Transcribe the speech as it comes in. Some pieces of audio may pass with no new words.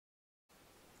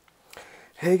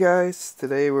Hey guys,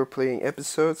 today we're playing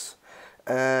episodes.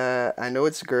 I know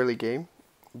it's a girly game,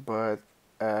 but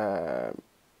uh,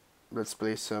 let's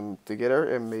play some together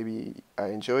and maybe I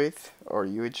enjoy it or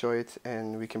you enjoy it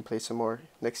and we can play some more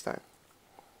next time.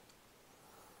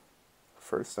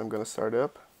 First, I'm gonna start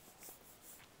up.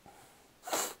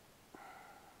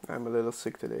 I'm a little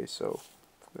sick today, so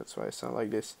that's why I sound like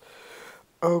this.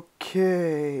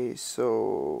 Okay,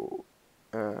 so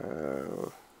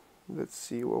let's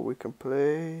see what we can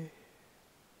play.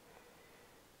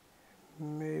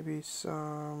 Maybe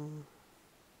some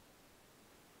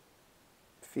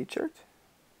featured?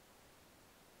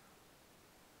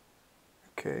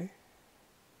 Okay.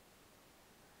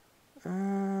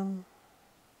 Um,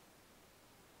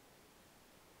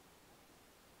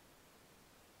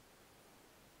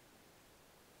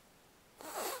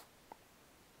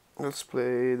 let's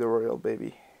play the Royal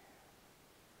Baby.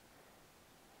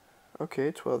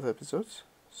 Okay, 12 episodes,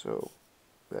 so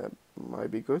that might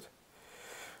be good.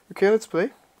 Okay, let's play.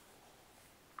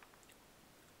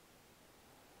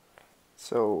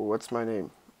 So, what's my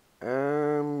name?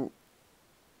 Um,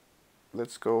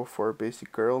 let's go for a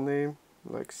basic girl name,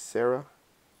 like Sarah,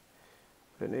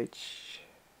 with an H.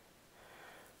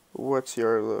 What's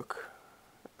your look?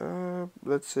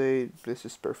 Let's say this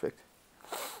is perfect.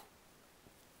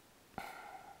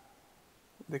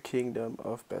 The Kingdom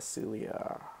of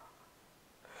Basilia.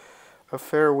 A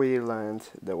faraway land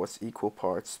that was equal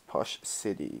parts posh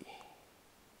city.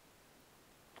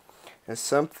 And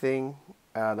something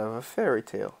out of a fairy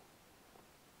tale.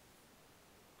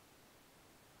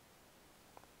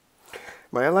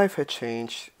 My life had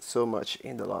changed so much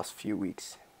in the last few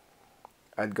weeks.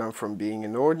 I'd gone from being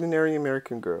an ordinary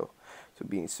American girl to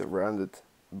being surrounded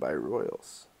by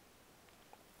royals.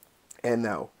 And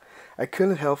now, I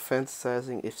couldn't help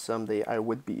fantasizing if someday I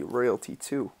would be royalty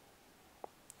too.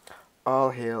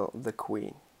 All hail the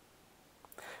Queen.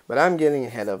 But I'm getting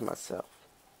ahead of myself.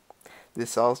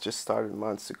 This all just started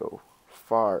months ago,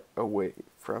 far away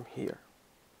from here.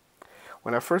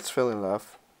 When I first fell in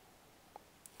love,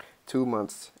 2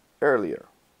 months earlier.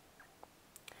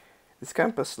 This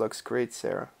campus looks great,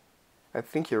 Sarah. I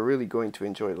think you're really going to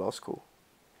enjoy law school.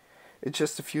 It's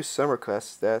just a few summer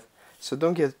classes, Dad, so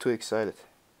don't get too excited.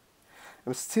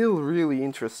 I'm still really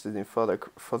interested in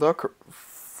photography.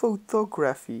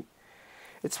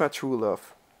 It's my true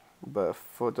love, but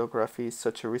photography is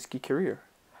such a risky career.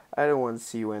 I don't want to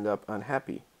see you end up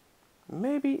unhappy.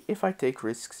 Maybe if I take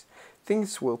risks,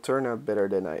 things will turn out better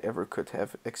than I ever could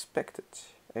have expected.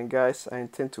 And guys, I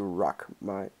intend to rock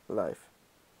my life.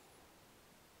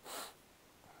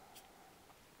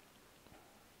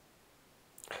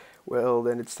 Well,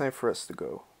 then it's time for us to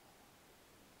go.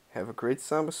 Have a great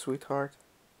summer, sweetheart.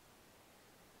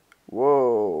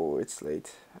 Whoa, it's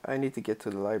late. I need to get to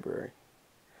the library.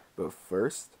 But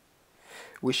first,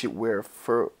 what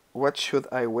should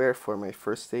I wear for my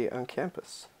first day on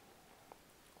campus?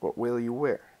 What will you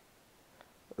wear?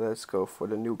 Let's go for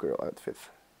the new girl outfit.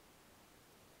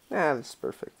 Ah, that's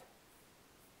perfect.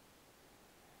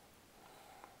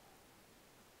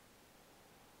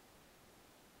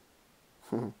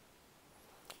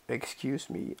 Excuse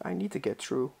me, I need to get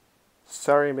through.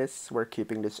 Sorry, miss, we're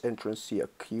keeping this entrance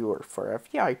secure for a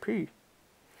VIP.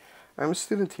 I'm a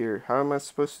student here. How am I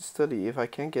supposed to study if I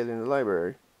can't get in the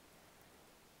library?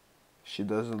 She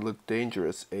doesn't look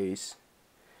dangerous, Ace.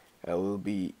 I will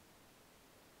be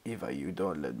if you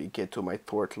don't let me get to my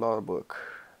Thort law book.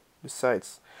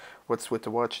 Besides, what's with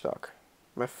the watchdog?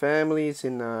 My family is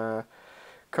in a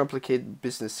complicated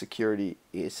business security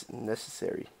is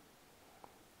necessary.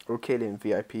 Okay then,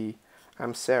 VIP.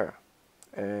 I'm Sarah.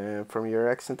 And from your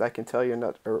accent, I can tell you're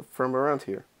not from around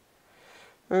here.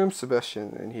 I'm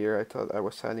Sebastian, and here I thought I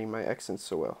was hiding my accent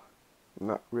so well.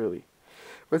 Not really.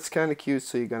 But it's kinda cute,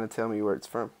 so you're gonna tell me where it's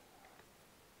from.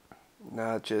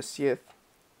 Not just yet.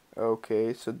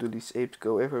 Okay, so do these apes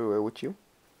go everywhere with you?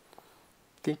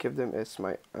 Think of them as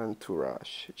my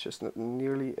entourage, just not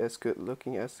nearly as good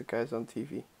looking as the guys on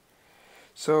TV.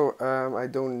 So, I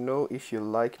don't know if you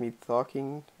like me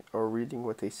talking or reading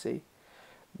what they say,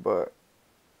 but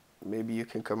maybe you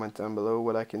can comment down below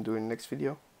what I can do in the next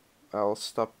video. I'll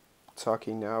stop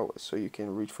talking now so you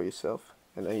can read for yourself,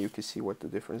 and then you can see what the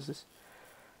difference is.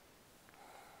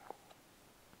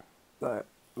 But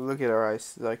look at our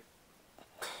eyes, like,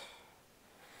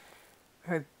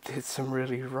 I did some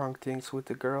really wrong things with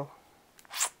the girl.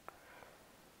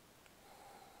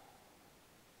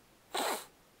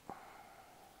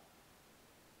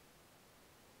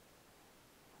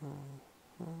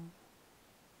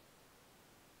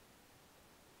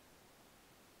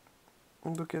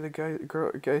 Look at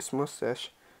the guy's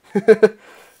mustache.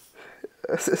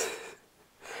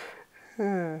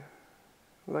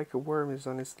 Like a worm is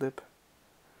on his lip.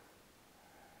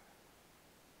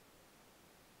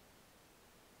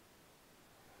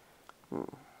 Hmm.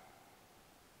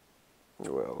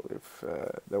 Well, if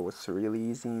that was really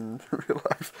easy in real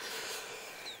life,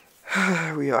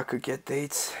 we all could get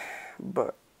dates,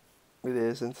 but it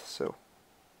isn't, so.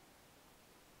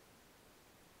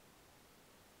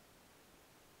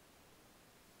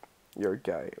 Your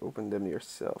guy, open them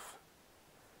yourself.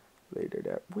 Later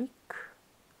that week.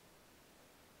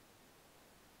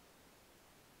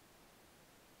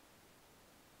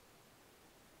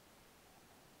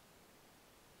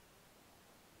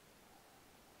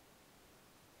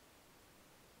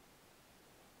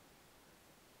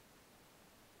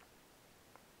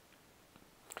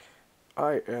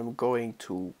 I am going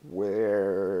to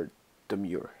wear the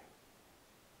mirror.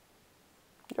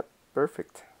 Yep,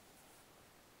 perfect.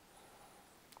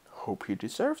 Hope he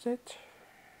deserves it.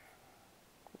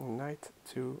 Night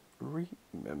to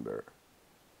remember.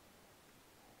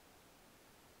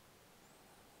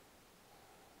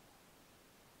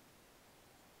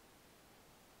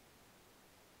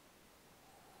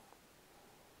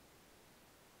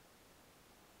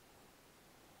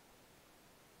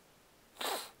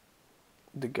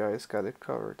 The guy's got it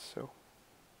covered, so.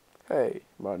 Hey,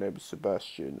 my name is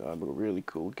Sebastian. I'm a really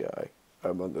cool guy.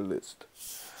 I'm on the list.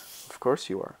 Of course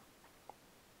you are.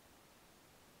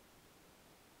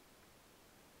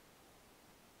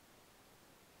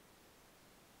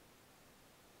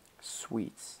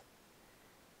 Sweets.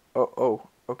 Oh,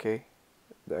 okay.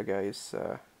 That guy is,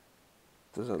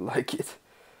 doesn't like it.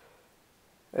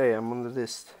 Hey, I'm on the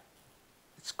list.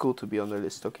 It's cool to be on the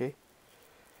list, okay?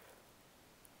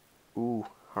 Ooh,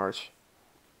 harsh.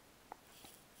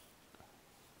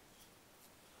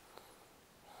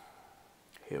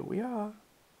 Here we are.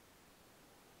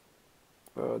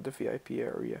 The VIP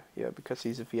area. Yeah, because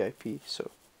he's a VIP,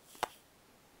 so.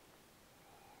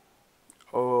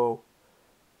 Oh,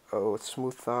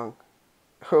 smooth tongue.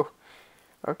 Oh,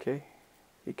 okay.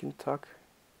 He can talk.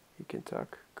 He can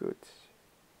talk. Good.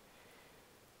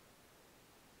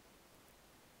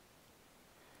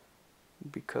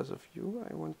 Because of you,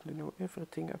 I want to know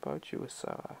everything about you,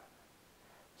 Sarah.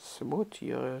 Smooth,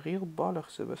 you're a real baller,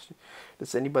 Sebastian.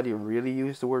 Does anybody really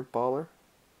use the word baller?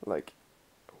 Like,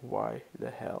 why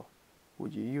the hell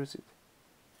would you use it?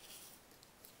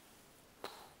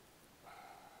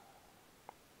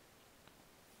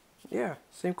 Yeah,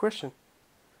 same question.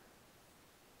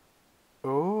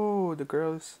 Oh, the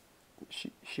girl is,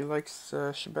 she likes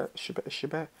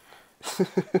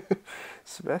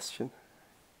Sebastian.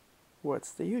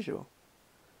 What's the usual?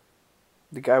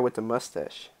 The guy with the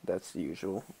mustache. That's the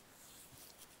usual.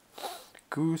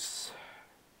 Goose,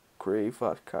 grey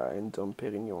vodka, and Dom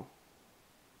Perignon.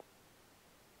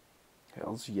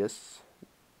 Hells yes.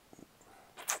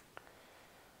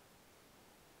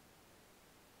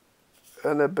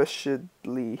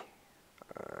 Unabashedly.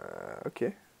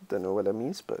 Okay, don't know what that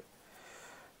means, but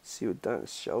see what done,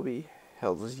 shall we?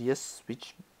 Hells yes,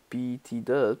 which BT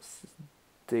dubs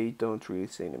they don't really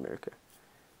say in America.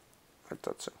 I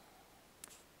thought so.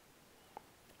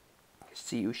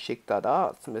 See you shake that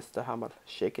ass, Mr. Hammer.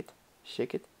 Shake it,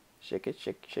 shake it, shake it,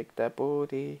 shake that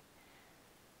booty.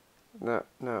 No,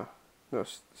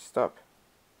 stop.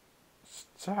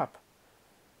 Stop.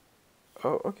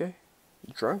 Oh, okay.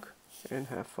 Drunk and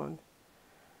have fun.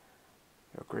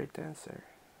 You're a great dancer.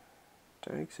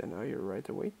 Thanks, and now you're right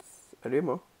away.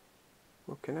 Remo.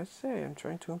 What can I say? I'm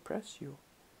trying to impress you.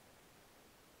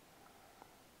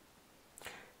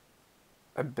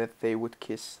 I bet they would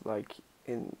kiss like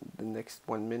in the next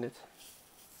 1 minute.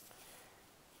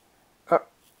 Oh,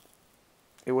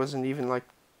 it wasn't even like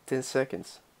 10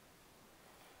 seconds.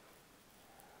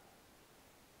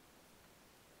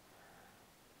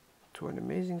 To an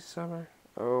amazing summer.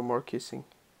 Oh, more kissing.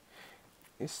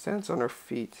 He stands on her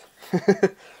feet.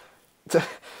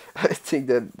 I think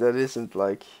that isn't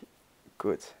like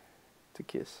good to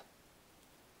kiss.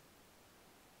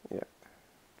 Yeah.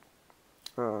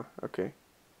 Okay.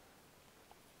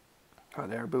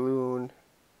 Hot air balloon.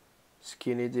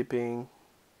 Skinny dipping.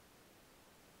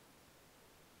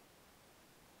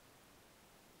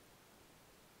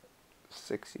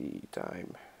 Sexy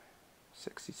time.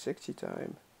 Sexy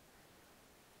time.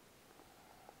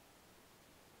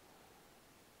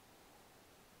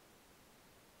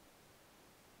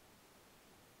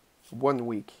 One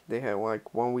week. They had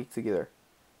like 1 week together.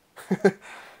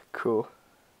 Cool.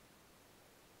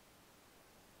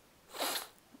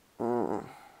 Mm.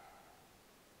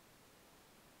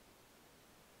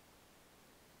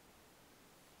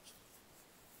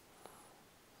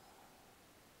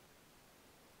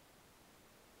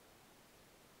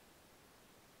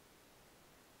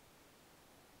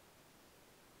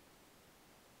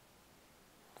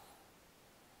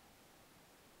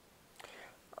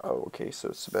 Oh, okay,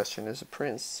 so Sebastian is a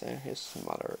prince and his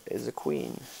mother is a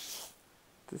queen.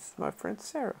 This is my friend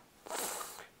Sarah.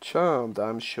 Charmed,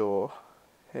 I'm sure.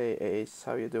 Hey Ace,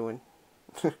 how you doing?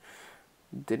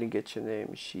 Didn't get your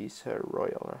name. She's Her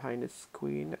Royal Highness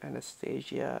Queen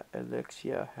Anastasia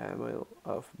Alexia Hamill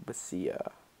of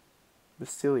Bastilia.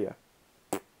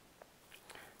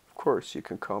 Of course, you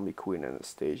can call me Queen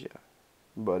Anastasia.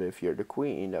 But if you're the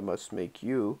queen, that must make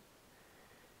you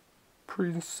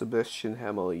Prince Sebastian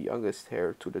Hamill, youngest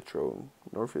heir to the throne.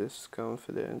 Nervous,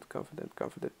 confident.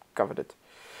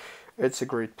 It's a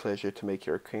great pleasure to make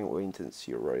your acquaintance,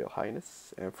 Your Royal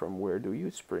Highness. And from where do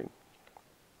you spring?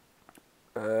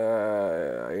 I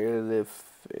live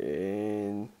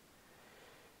in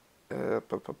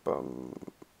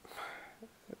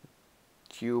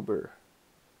Tuber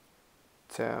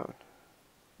Town.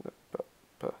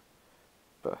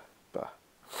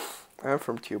 I'm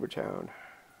from Tuber Town.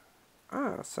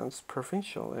 Ah, sounds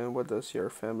provincial. And what does your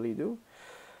family do?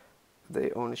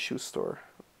 They own a shoe store.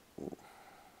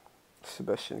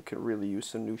 Sebastian can really use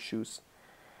some new shoes.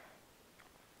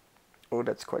 Oh,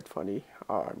 that's quite funny.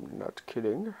 I'm not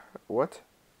kidding. What?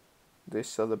 They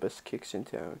sell the best kicks in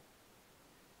town.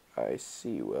 I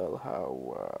see. Well,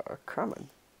 how common.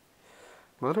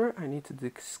 Mother, I need to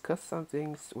discuss some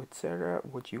things with Sarah.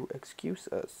 Would you excuse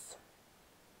us?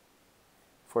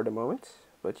 For the moment,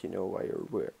 but you know why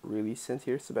you're really sent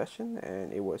here, Sebastian,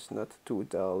 and it was not to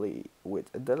dally with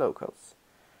the locals.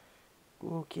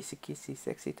 Ooh, kissy kissy,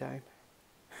 sexy time.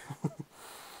 What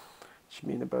you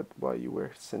mean about why you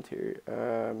were sent here?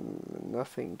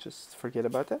 Nothing, just forget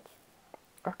about that.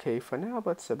 Okay, for now,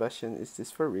 but Sebastian, is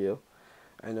this for real?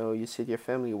 I know you said your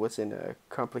family was in a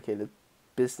complicated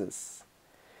business.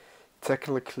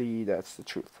 Technically, that's the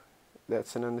truth.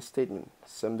 That's an understatement.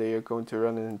 Someday you're going to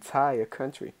run an entire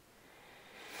country.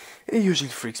 It usually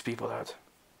freaks people out.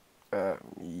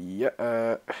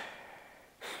 Yeah.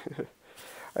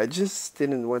 I just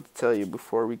didn't want to tell you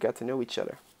before we got to know each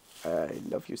other. I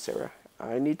love you, Sarah.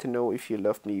 I need to know if you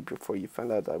loved me before you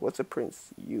found out I was a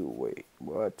prince. Wait,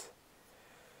 what?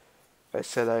 I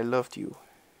said I loved you,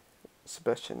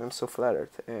 Sebastian. I'm so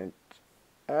flattered, and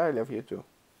I love you too.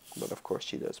 But of course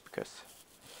she does, because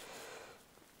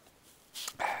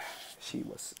she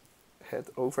was head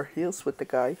over heels with the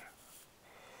guy.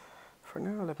 For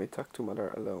now, let me talk to Mother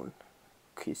alone.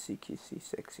 Kissy kissy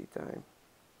sexy time.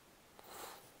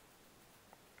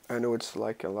 I know it's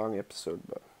like a long episode,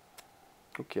 but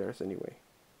who cares anyway?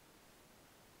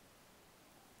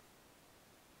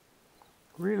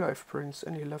 Real life prince,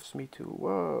 and he loves me too.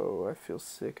 Whoa, I feel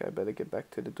sick. I better get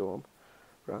back to the dorm.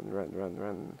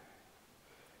 Run.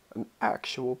 An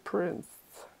actual prince.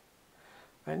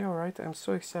 I know, right? I'm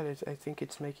so excited. I think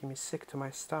it's making me sick to my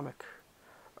stomach.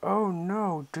 Oh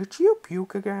no, did you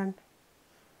puke again?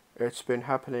 It's been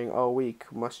happening all week.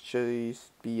 Must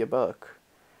just be a bug.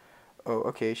 Oh,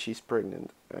 okay, she's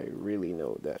pregnant. I really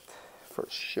know that for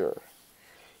sure.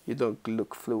 You don't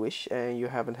look fluish and you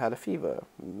haven't had a fever.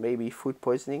 Maybe food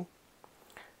poisoning?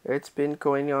 It's been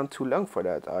going on too long for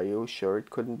that. Are you sure it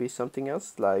couldn't be something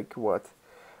else? Like what?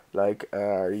 Like,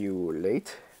 are you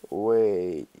late?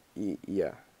 Wait,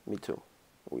 yeah, me too.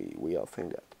 We all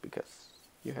think that because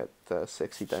you had a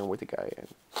sexy time with the guy and...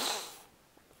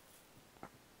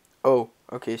 Oh,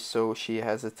 okay, so she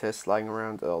has a test lying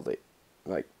around all day.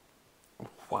 Like,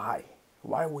 why?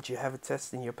 Why would you have a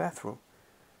test in your bathroom?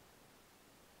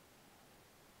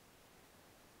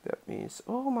 That means,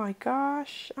 oh my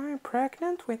gosh, I'm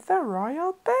pregnant with a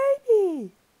royal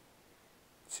baby.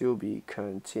 To be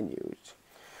continued.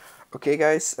 Okay,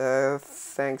 guys,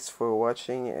 thanks for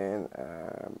watching, and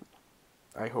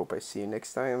I hope I see you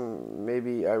next time.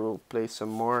 Maybe I will play some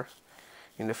more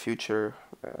in the future.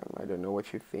 I don't know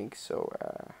what you think, so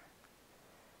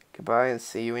goodbye and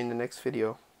see you in the next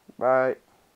video. Bye.